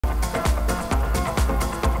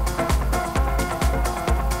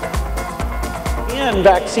end,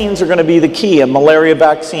 vaccines are going to be the key, a malaria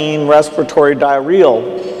vaccine, respiratory,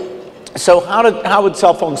 diarrheal. So how would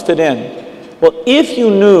cell phones fit in? Well, if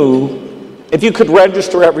you could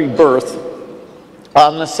register every birth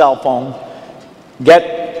on the cell phone,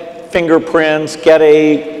 get fingerprints, get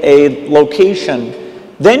a location,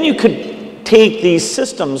 then you could take these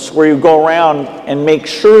systems where you go around and make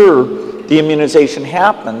sure the immunization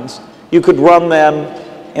happens. You could run them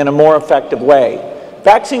in a more effective way.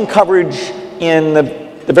 Vaccine coverage in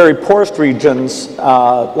the very poorest regions,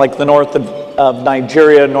 like the north of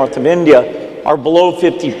Nigeria, north of India, are below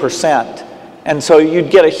 50%. And so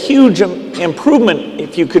you'd get a huge improvement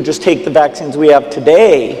if you could just take the vaccines we have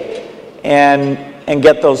today and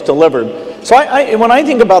get those delivered. So when I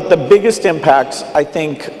think about the biggest impacts, I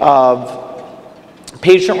think of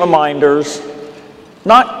patient reminders,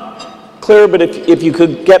 not clear, but if you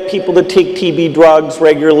could get people to take TB drugs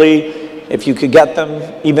regularly, if you could get them,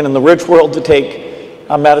 even in the rich world, to take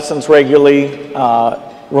medicines regularly,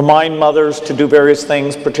 remind mothers to do various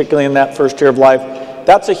things, particularly in that first year of life,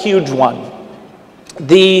 that's a huge one.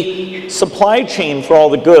 The supply chain for all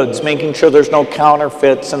the goods, making sure there's no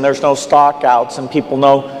counterfeits and there's no stockouts and people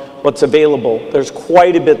know what's available. There's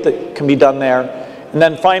quite a bit that can be done there. And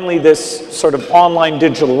then finally, this sort of online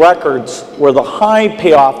digital records, where the high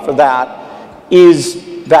payoff for that is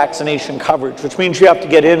vaccination coverage, which means you have to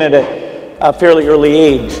get in at a fairly early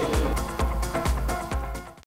age.